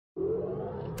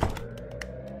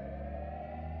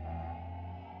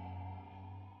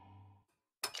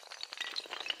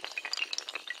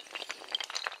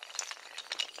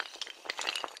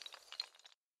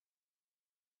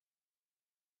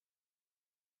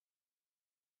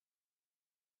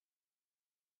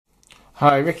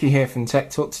Hi, Ricky here from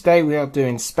Tech Talk. Today we are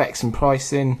doing specs and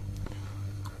pricing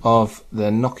of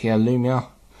the Nokia Lumia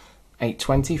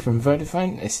 820 from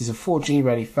Vodafone. This is a 4G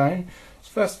ready phone. So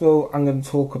first of all, I'm going to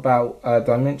talk about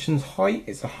dimensions. Height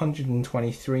is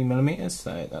 123mm,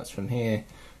 so that's from here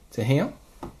to here.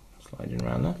 Sliding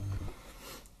around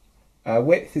there.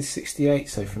 Width is 68,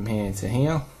 so from here to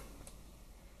here.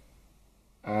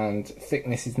 And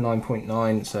thickness is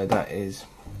 9.9, so that is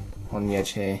on the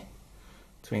edge here.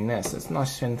 Between there, so it's a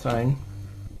nice thin phone.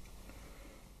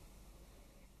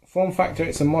 Form factor,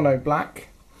 it's a mono black.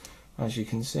 As you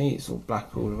can see, it's all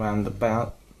black all around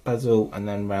the bezel and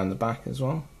then around the back as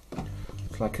well.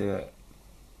 It's like a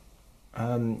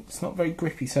it's not very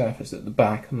grippy surface at the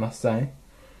back, I must say.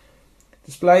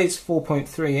 Display is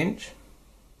 4.3 inch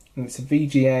and it's a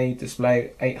VGA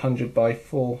display, 800 by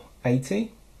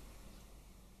 480.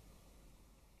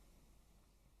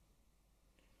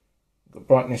 Got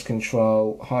brightness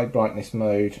control, high brightness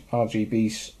mode,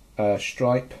 RGB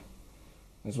stripe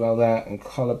as well there, and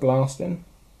colour blasting,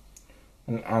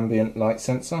 and ambient light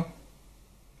sensor.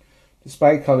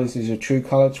 Display colours is a true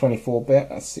colour 24-bit,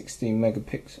 that's 16 million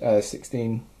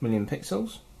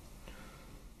pixels.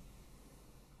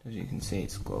 As you can see,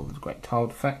 it's got a great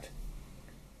tiled effect.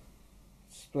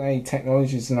 Display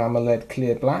technology is an AMOLED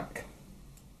clear black.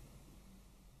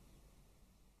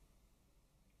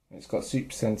 It's got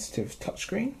super sensitive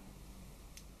touchscreen.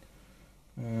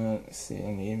 Let's see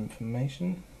any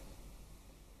information.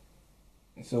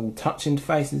 It's all touch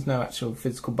interface, there's no actual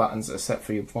physical buttons except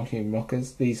for your volume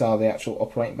rockers. These are the actual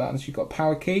operating buttons. You've got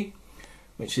power key,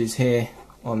 which is here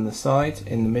on the side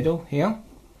in the middle here.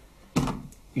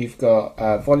 You've got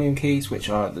volume keys, which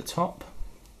are at the top,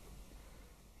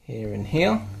 here and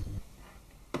here.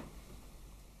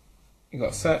 You've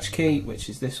got search key, which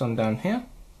is this one down here.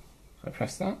 I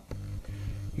press that.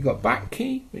 You've got back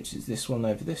key, which is this one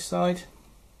over this side.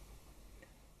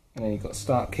 And then you've got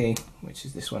start key, which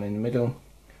is this one in the middle. And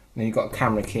then you've got a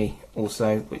camera key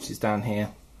also, which is down here.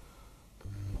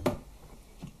 So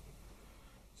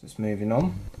it's moving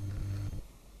on.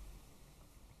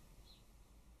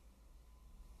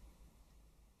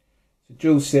 So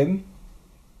dual SIM.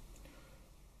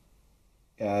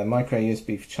 Micro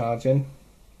USB for charging.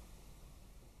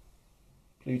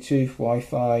 Bluetooth,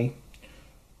 Wi-Fi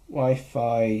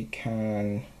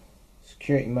can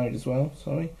security mode as well,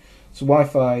 sorry. So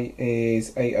Wi-Fi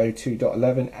is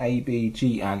 802.11 A, B,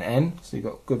 G and N, so you've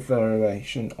got good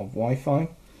variation of Wi-Fi.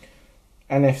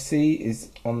 NFC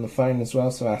is on the phone as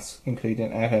well, so that's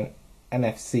including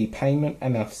NFC payment,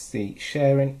 NFC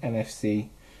sharing, NFC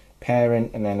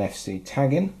pairing and NFC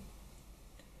tagging.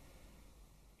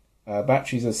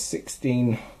 Batteries are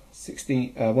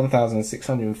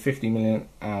 1650 milliamp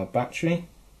hour battery,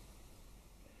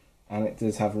 and it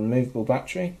does have a removable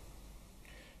battery.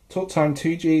 Talk time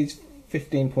 2G is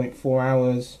 15.4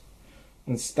 hours,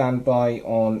 and standby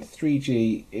on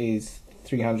 3G is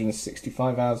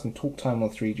 365 hours, and talk time on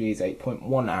 3G is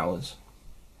 8.1 hours.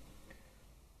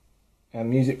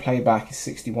 Music playback is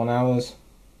 61 hours,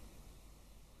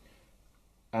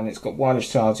 and it's got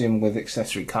wireless charging with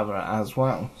accessory cover as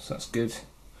well, so that's good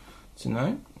to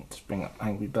know. Let's bring up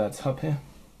Angry Birds Hub here.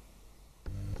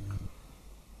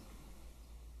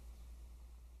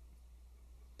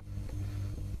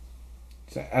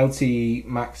 So LTE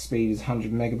max speed is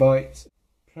 100 megabytes.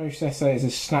 Processor is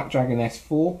a Snapdragon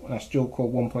S4, and that's dual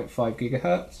core 1.5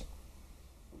 gigahertz.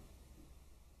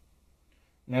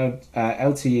 Now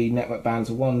LTE network bands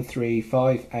are 1, 3,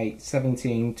 5, 8,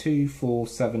 17, 2, 4,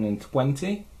 7 and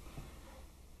 20.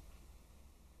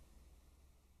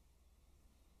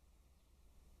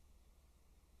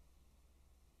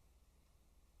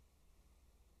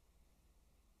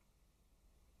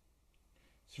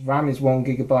 So RAM is 1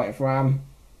 gigabyte of RAM.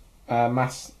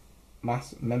 Mass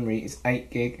memory is 8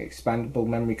 gig. Expandable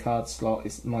memory card slot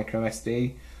is micro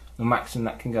SD. The maximum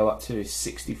that can go up to is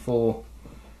 64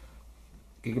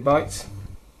 gigabytes,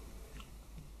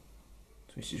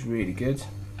 which is really good.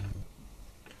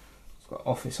 It's got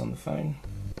Office on the phone.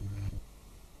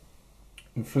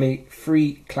 And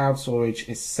free cloud storage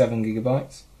is 7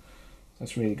 gigabytes.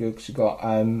 That's really good because you've got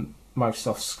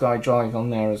Microsoft SkyDrive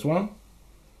on there as well.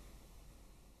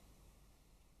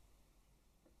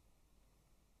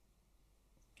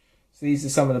 So these are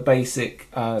some of the basic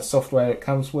software it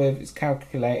comes with. It's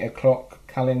calculator, clock,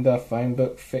 calendar, phone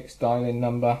book, fixed dialing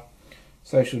number,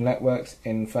 social networks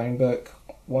in phone book,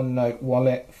 OneNote,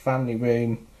 wallet, family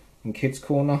room and kids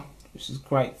corner, which is a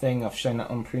great thing. I've shown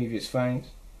that on previous phones.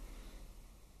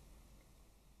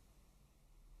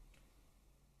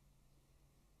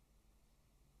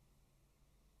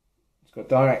 It's got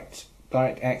direct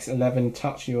DirectX 11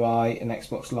 Touch UI and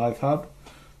Xbox Live Hub,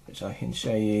 which I can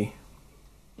show you.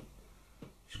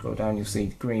 Scroll down, you'll see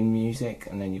green music,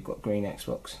 and then you've got green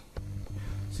Xbox.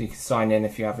 So you can sign in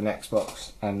if you have an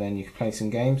Xbox, and then you can play some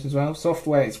games as well.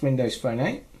 Software, it's Windows Phone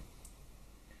 8.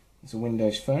 It's a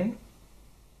Windows phone.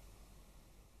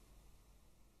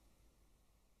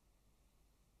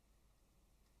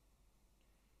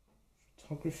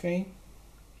 Photography.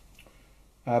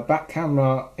 Back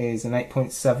camera is an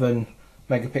 8.7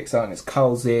 megapixel and it's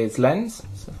Carl Zeiss lens.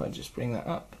 So if I just bring that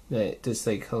up, there, it does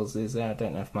say Carl Zeiss there. I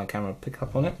don't know if my camera will pick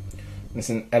up on it. And it's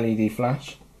an LED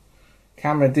flash.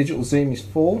 Camera digital zoom is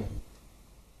 4.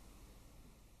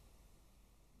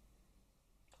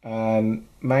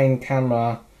 Main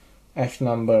camera f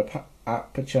number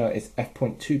aperture is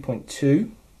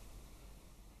f.2.2.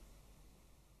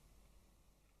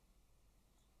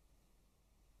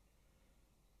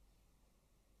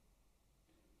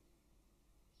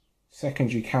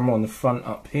 Secondary camera on the front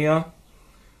up here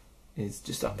is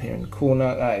just up here in the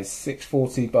corner. That is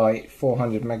 640 by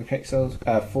 400 megapixels,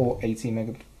 480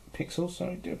 megapixels.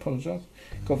 Sorry, do apologise.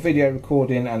 Got video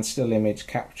recording and still image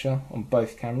capture on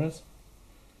both cameras.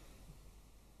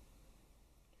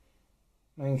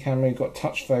 Main camera, you've got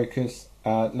touch focus,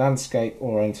 landscape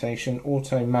orientation,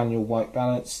 auto manual white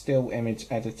balance, still image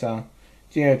editor,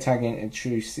 geotagging and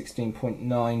true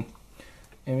 16.9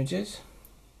 images.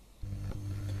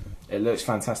 It looks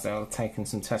fantastic. I've taken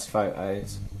some test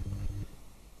photos.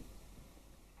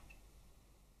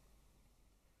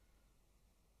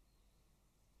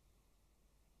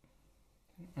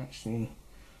 Actually,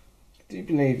 I do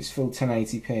believe it's full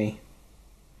 1080p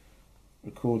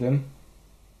recording.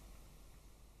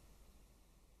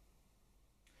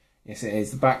 Yes, it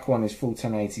is. The back one is full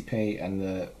 1080p and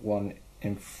the one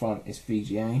in front is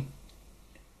VGA.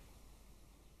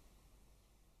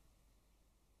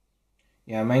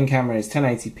 Yeah, main camera is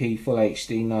 1080p Full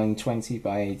HD 920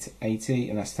 by 880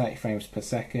 and that's 30 frames per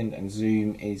second, and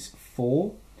zoom is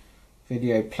 4.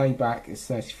 Video playback is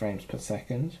 30 frames per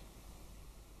second.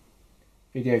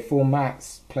 Video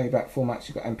formats, playback formats,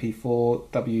 you've got MP4,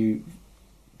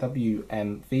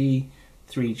 WMV,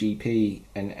 3GP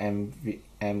and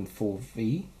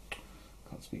M4V.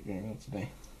 Can't speak very well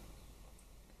today.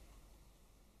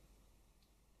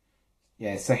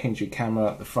 Yeah, secondary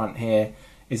camera at the front here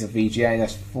is a VGA,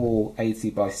 that's 480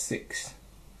 by 6.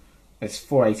 That's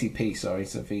 480p, sorry,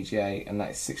 so VGA, and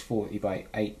that is 640 by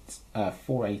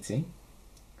 480.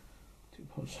 Do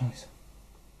apologise.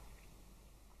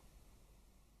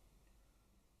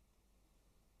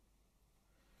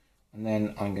 And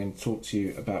then I'm going to talk to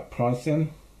you about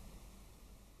pricing.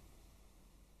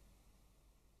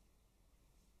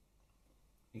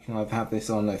 You can either have this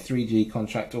on a 3G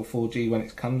contract or 4G when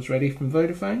it comes ready from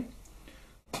Vodafone.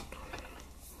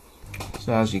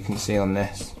 So as you can see on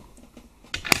this,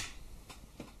 I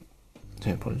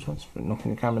do apologise for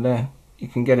knocking the camera there, you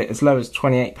can get it as low as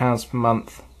 £28 per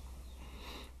month,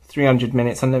 300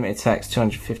 minutes unlimited text,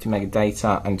 250 meg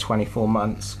data and 24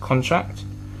 months contract.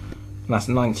 And that's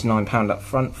 £99 up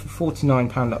front. For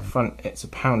 £49 up front it's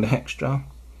 £1 extra.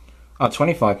 Oh,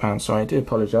 £25, sorry, I do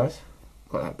apologise,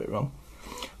 got that bit wrong.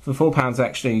 For £4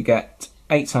 extra you get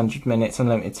 800 minutes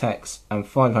unlimited text and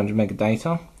 500 meg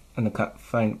data, and the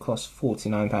phone costs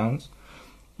 £49.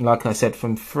 Like I said,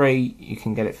 from free you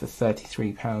can get it for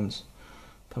 £33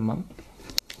 per month.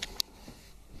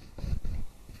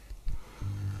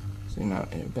 Zoom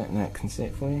out here a bit and I can see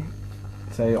it for you.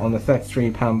 So on the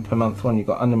 £33 per month one, you've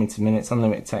got unlimited minutes,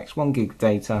 unlimited text, 1 gig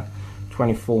data,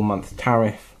 24-month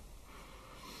tariff,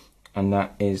 and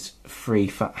that is free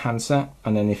for handset.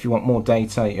 And then if you want more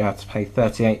data, you have to pay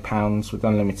 £38 with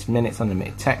unlimited minutes,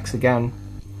 unlimited text again.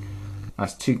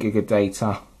 That's 2 gig of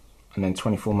data, and then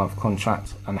 24-month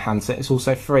contract, and handset is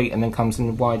also free, and then comes in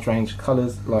a wide range of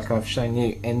colours like I've shown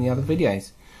you in the other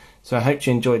videos. So I hope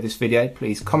you enjoyed this video.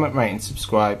 Please comment, rate and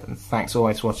subscribe, and thanks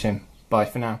always for watching. Bye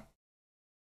for now.